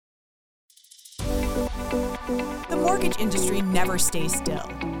The mortgage industry never stays still.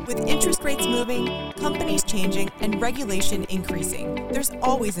 With interest rates moving, companies changing, and regulation increasing, there's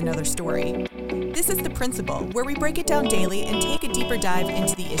always another story. This is The Principal, where we break it down daily and take a deeper dive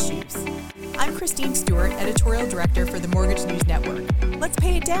into the issues. I'm Christine Stewart, Editorial Director for the Mortgage News Network. Let's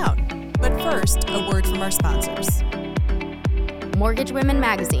pay it down. But first, a word from our sponsors. Mortgage Women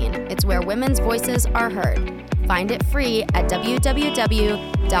Magazine. It's where women's voices are heard. Find it free at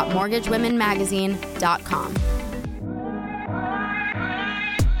www.mortgagewomenmagazine.com.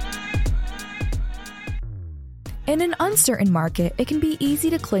 In an uncertain market, it can be easy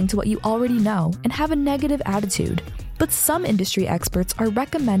to cling to what you already know and have a negative attitude. But some industry experts are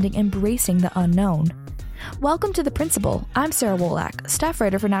recommending embracing the unknown. Welcome to The Principal. I'm Sarah Wolak, staff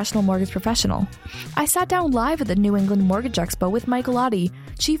writer for National Mortgage Professional. I sat down live at the New England Mortgage Expo with Michael Oddi,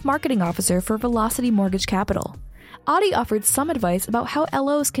 Chief Marketing Officer for Velocity Mortgage Capital. Oddi offered some advice about how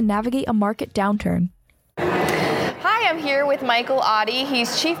LOs can navigate a market downturn. Hi, I'm here with Michael Oddi.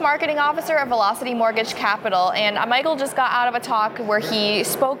 He's Chief Marketing Officer at Velocity Mortgage Capital. And Michael just got out of a talk where he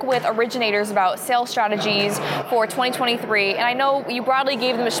spoke with originators about sales strategies for 2023. And I know you broadly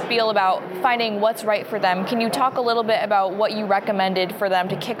gave them a spiel about finding what's right for them. Can you talk a little bit about what you recommended for them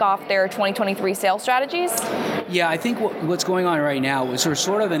to kick off their 2023 sales strategies? Yeah, I think what's going on right now is we're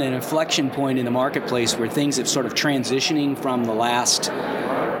sort of in an inflection point in the marketplace where things have sort of transitioning from the last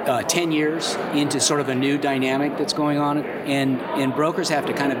 10 years into sort of a new dynamic that's going on, and brokers have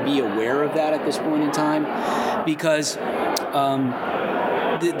to kind of be aware of that at this point in time, because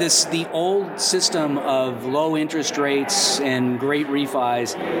the old system of low interest rates and great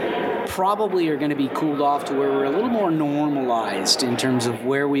refis probably are going to be cooled off to where we're a little more normalized in terms of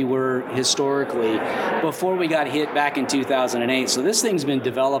where we were historically before we got hit back in 2008. So this thing's been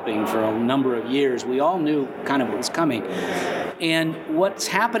developing for a number of years. We all knew kind of what was coming. And what's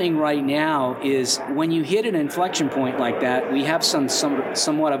happening right now is when you hit an inflection point like that, we have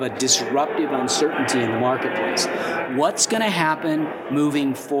somewhat of a disruptive uncertainty in the marketplace. What's going to happen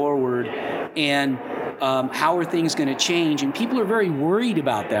moving forward, and how are things going to change? And people are very worried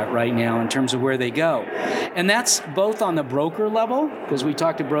about that right now in terms of where they go. And that's both on the broker level, because we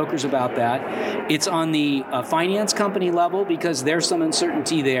talked to brokers about that. It's on the finance company level, because there's some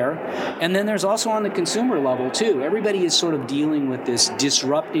uncertainty there. And then there's also on the consumer level, too. Everybody is sort of dealing with this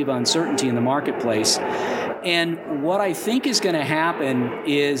disruptive uncertainty in the marketplace. And what I think is going to happen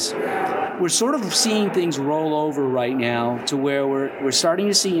is we're sort of seeing things roll over right now to where we're starting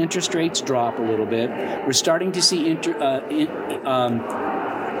to see interest rates drop a little bit. We're starting to see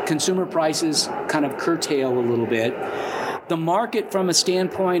consumer prices kind of curtail a little bit. The market, from a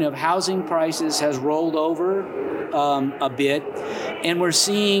standpoint of housing prices, has rolled over a bit, and we're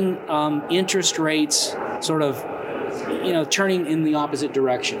seeing interest rates sort of, turning in the opposite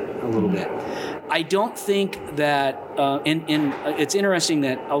direction a little bit. I don't think that, and it's interesting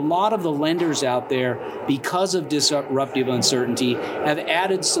that a lot of the lenders out there, because of disruptive uncertainty, have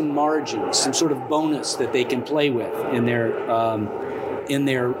added some margins, some sort of bonus that they can play with in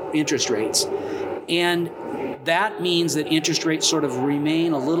their interest rates. And that means that interest rates sort of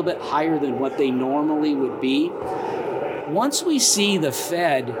remain a little bit higher than what they normally would be. Once we see the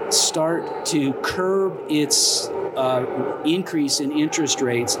Fed start to curb its increase in interest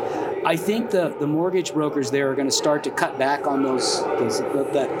rates, I think the mortgage brokers there are going to start to cut back on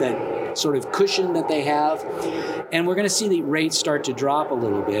that sort of cushion that they have, and we're going to see the rates start to drop a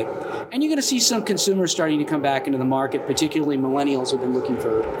little bit. And you're going to see some consumers starting to come back into the market, particularly millennials who've been looking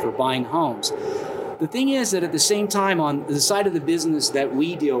for buying homes. The thing is that at the same time, on the side of the business that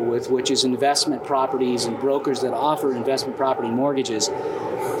we deal with, which is investment properties and brokers that offer investment property mortgages,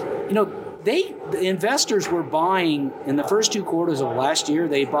 the investors were buying, in the first 2 quarters of last year,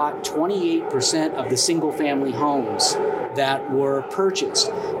 they bought 28% of the single-family homes that were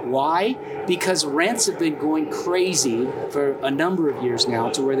purchased. Why? Because rents have been going crazy for a number of years now,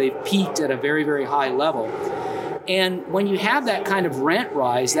 to where they've peaked at a very, very high level. And when you have that kind of rent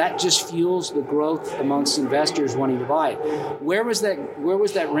rise, that just fuels the growth amongst investors wanting to buy. Where was that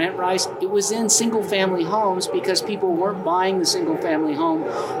rent rise? It was in single-family homes, because people weren't buying the single-family home.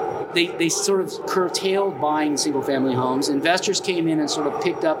 They sort of curtailed buying single-family homes. Investors came in and sort of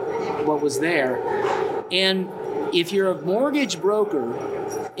picked up what was there. And if you're a mortgage broker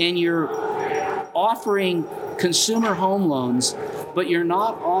and you're offering consumer home loans, but you're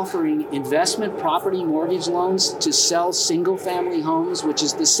not offering investment property mortgage loans to sell single-family homes, which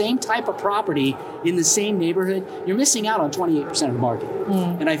is the same type of property in the same neighborhood, you're missing out on 28% of the market.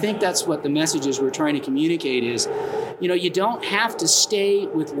 And I think that's what the messages we're trying to communicate is, you don't have to stay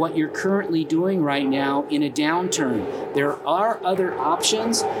with what you're currently doing right now in a downturn. There are other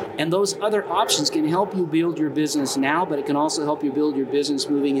options, and those other options can help you build your business now, but it can also help you build your business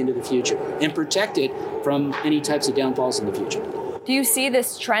moving into the future and protect it from any types of downfalls in the future. Do you see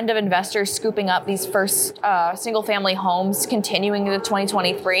this trend of investors scooping up these first single-family homes continuing into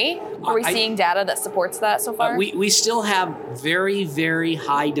 2023? Are we seeing data that supports that so far? We still have very, very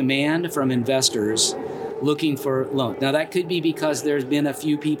high demand from investors looking for loans. Now, that could be because there's been a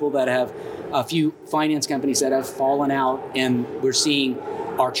few finance companies that have fallen out, and we're seeing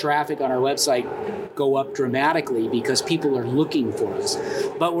our traffic on our website go up dramatically because people are looking for us.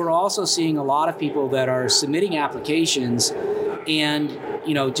 But we're also seeing a lot of people that are submitting applications, and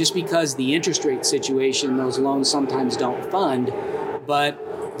just because the interest rate situation, those loans sometimes don't fund,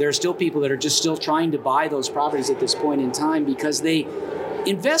 but there are still people that are just still trying to buy those properties at this point in time because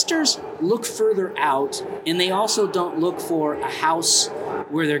investors look further out, and they also don't look for a house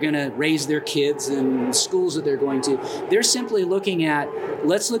where they're going to raise their kids and schools that they're going to. They're simply looking at,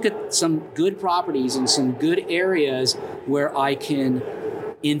 let's look at some good properties in some good areas where I can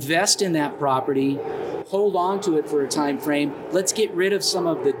invest in that property, hold on to it for a time frame. Let's get rid of some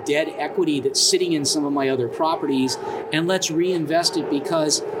of the dead equity that's sitting in some of my other properties, and let's reinvest it,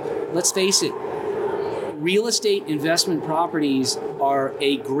 because let's face it, real estate investment properties are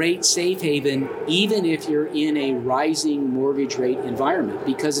a great safe haven, even if you're in a rising mortgage rate environment,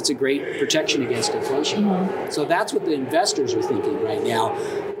 because it's a great protection against inflation. Mm-hmm. So that's what the investors are thinking right now.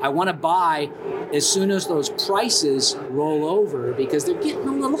 I want to buy as soon as those prices roll over, because they're getting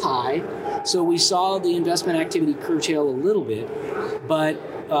a little high. So we saw the investment activity curtail a little bit, but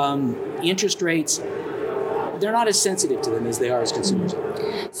interest rates, they're not as sensitive to them as they are as consumers.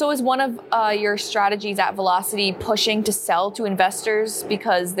 So is one of your strategies at Velocity pushing to sell to investors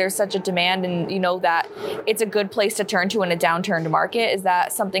because there's such a demand, and that it's a good place to turn to in a downturned market? Is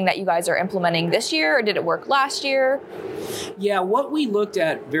that something that you guys are implementing this year, or did it work last year? Yeah, what we looked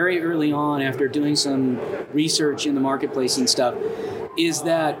at very early on after doing some research in the marketplace and stuff is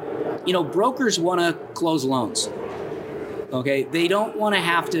that, brokers want to close loans. Okay, they don't want to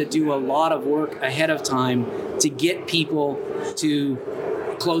have to do a lot of work ahead of time to get people to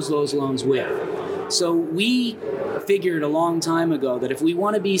close those loans with. So we figured a long time ago that if we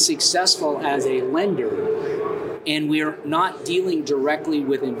want to be successful as a lender, and we're not dealing directly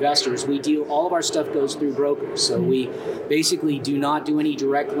with investors, all of our stuff goes through brokers. So we basically do not do any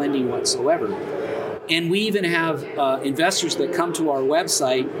direct lending whatsoever. And we even have investors that come to our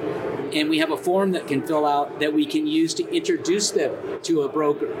website, and we have a form that can fill out that we can use to introduce them to a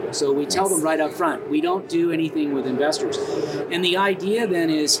broker. So we tell them right up front, we don't do anything with investors. And the idea then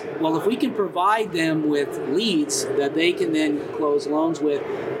is, well, if we can provide them with leads that they can then close loans with,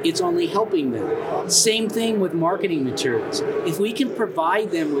 it's only helping them. Same thing with marketing materials. If we can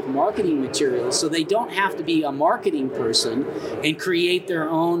provide them with marketing materials so they don't have to be a marketing person and create their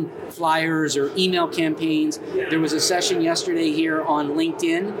own flyers or email campaigns. There was a session yesterday here on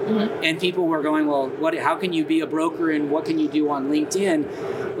LinkedIn, and people were going, well, how can you be a broker and what can you do on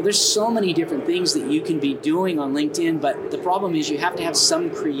LinkedIn? Well, there's so many different things that you can be doing on LinkedIn, but the problem is you have to have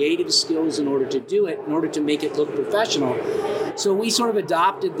some creative skills in order to do it, in order to make it look professional. So we sort of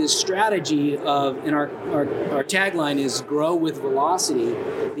adopted this strategy and our tagline is grow with velocity.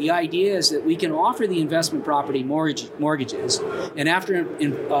 The idea is that we can offer the investment property mortgages, and after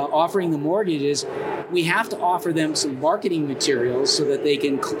offering the mortgages, we have to offer them some marketing materials so that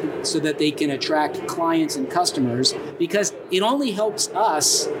they can attract clients and customers, because it only helps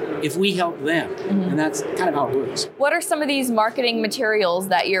us if we help them. And that's kind of how it works. What are some of these marketing materials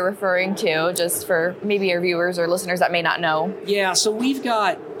that you're referring to, just for maybe our viewers or listeners that may not know? Yeah, so we've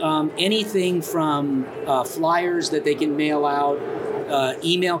got anything from flyers that they can mail out,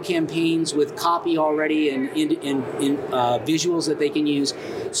 email campaigns with copy already and visuals that they can use,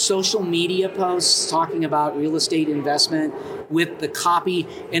 social media posts talking about real estate investment with the copy,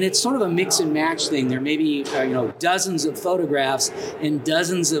 and it's sort of a mix and match thing. There may be dozens of photographs and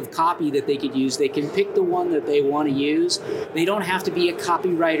dozens of copy that they could use. They can pick the one that they want to use. They don't have to be a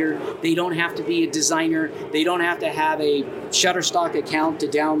copywriter. They don't have to be a designer. They don't have to have a Shutterstock account to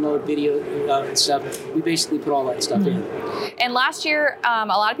download video and stuff. We basically put all that stuff in. And last year, a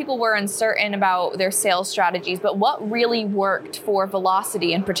lot of people were uncertain about their sales strategies, but what really worked for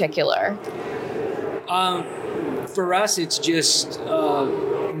Velocity in particular? For us, it's just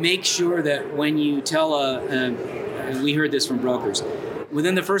make sure that when you tell we heard this from brokers,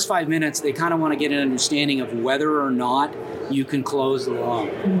 within the first 5 minutes, they kind of want to get an understanding of whether or not you can close the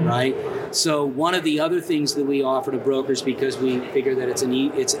loan, right? So one of the other things that we offer to brokers, because we figure that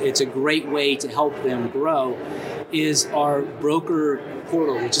it's a great way to help them grow, is our broker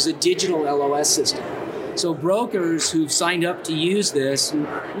portal, which is a digital LOS system. So brokers who've signed up to use this, and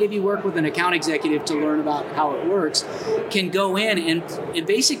maybe work with an account executive to learn about how it works, can go in and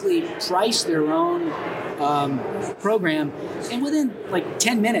basically price their own program, and within like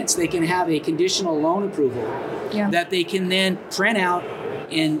 10 minutes they can have a conditional loan approval that they can then print out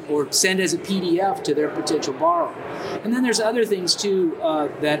or send as a PDF to their potential borrower. And then there's other things too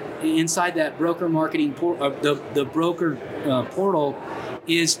that inside that broker marketing the broker portal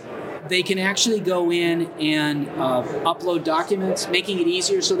is they can actually go in and upload documents, making it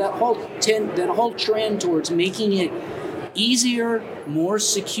easier. So that whole trend towards making it easier, more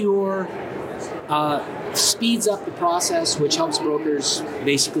secure, speeds up the process, which helps brokers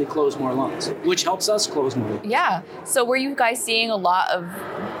basically close more loans, which helps us close more loans. Yeah. So were you guys seeing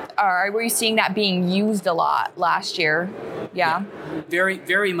were you seeing that being used a lot last year? Yeah. Very,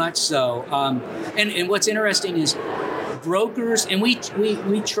 very much so. And what's interesting is brokers, and we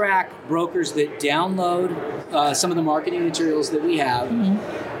track brokers that download some of the marketing materials that we have.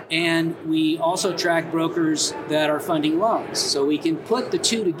 And we also track brokers that are funding loans. So we can put the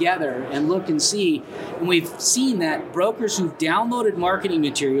two together and look and see. And we've seen that brokers who've downloaded marketing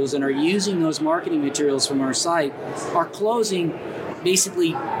materials and are using those marketing materials from our site are closing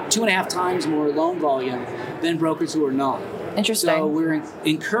basically 2.5 times more loan volume than brokers who are not. Interesting. So we're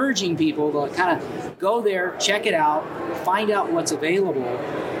encouraging people to kind of go there, check it out, find out what's available.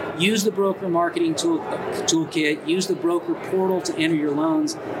 Use the broker marketing toolkit, use the broker portal to enter your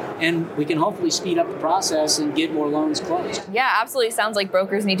loans, and we can hopefully speed up the process and get more loans closed. Yeah, absolutely. Sounds like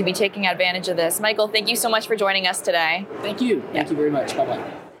brokers need to be taking advantage of this. Michael, thank you so much for joining us today. Thank you. Thank you very much. Bye-bye.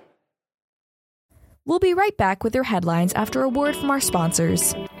 We'll be right back with your headlines after a word from our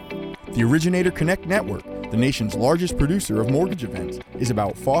sponsors. The Originator Connect Network, the nation's largest producer of mortgage events, is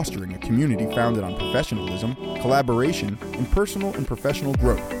about fostering a community founded on professionalism, collaboration, and personal and professional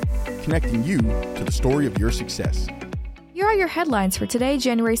growth, connecting you to the story of your success. Here are your headlines for today,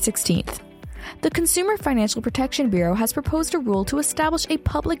 January 16th. The Consumer Financial Protection Bureau has proposed a rule to establish a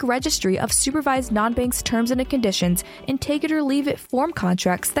public registry of supervised non-banks terms and conditions in take it or leave it form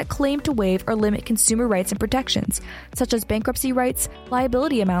contracts that claim to waive or limit consumer rights and protections, such as bankruptcy rights,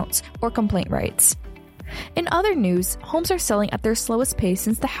 liability amounts, or complaint rights. In other news, homes are selling at their slowest pace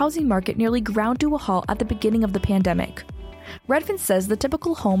since the housing market nearly ground to a halt at the beginning of the pandemic. Redfin says the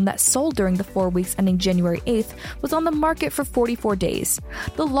typical home that sold during the 4 weeks ending January 8th was on the market for 44 days,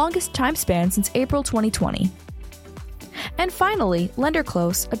 the longest time span since April 2020. And finally,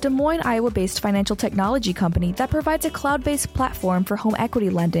 LenderClose, a Des Moines, Iowa-based financial technology company that provides a cloud-based platform for home equity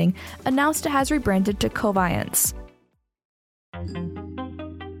lending, announced it has rebranded to Coviance.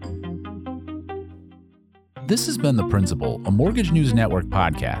 This has been The Principal, a Mortgage News Network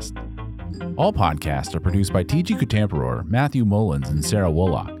podcast. All podcasts are produced by T.G. Kutamperor, Matthew Mullins, and Sarah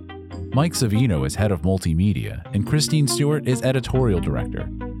Wollock. Mike Savino is head of multimedia, and Christine Stewart is editorial director.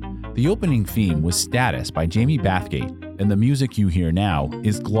 The opening theme was Status by Jamie Bathgate, and the music you hear now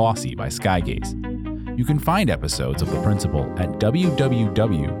is Glossy by Skygaze. You can find episodes of The Principal at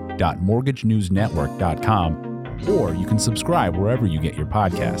www.mortgagenewsnetwork.com, or you can subscribe wherever you get your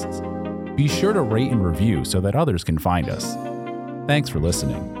podcasts. Be sure to rate and review so that others can find us. Thanks for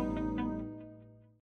listening.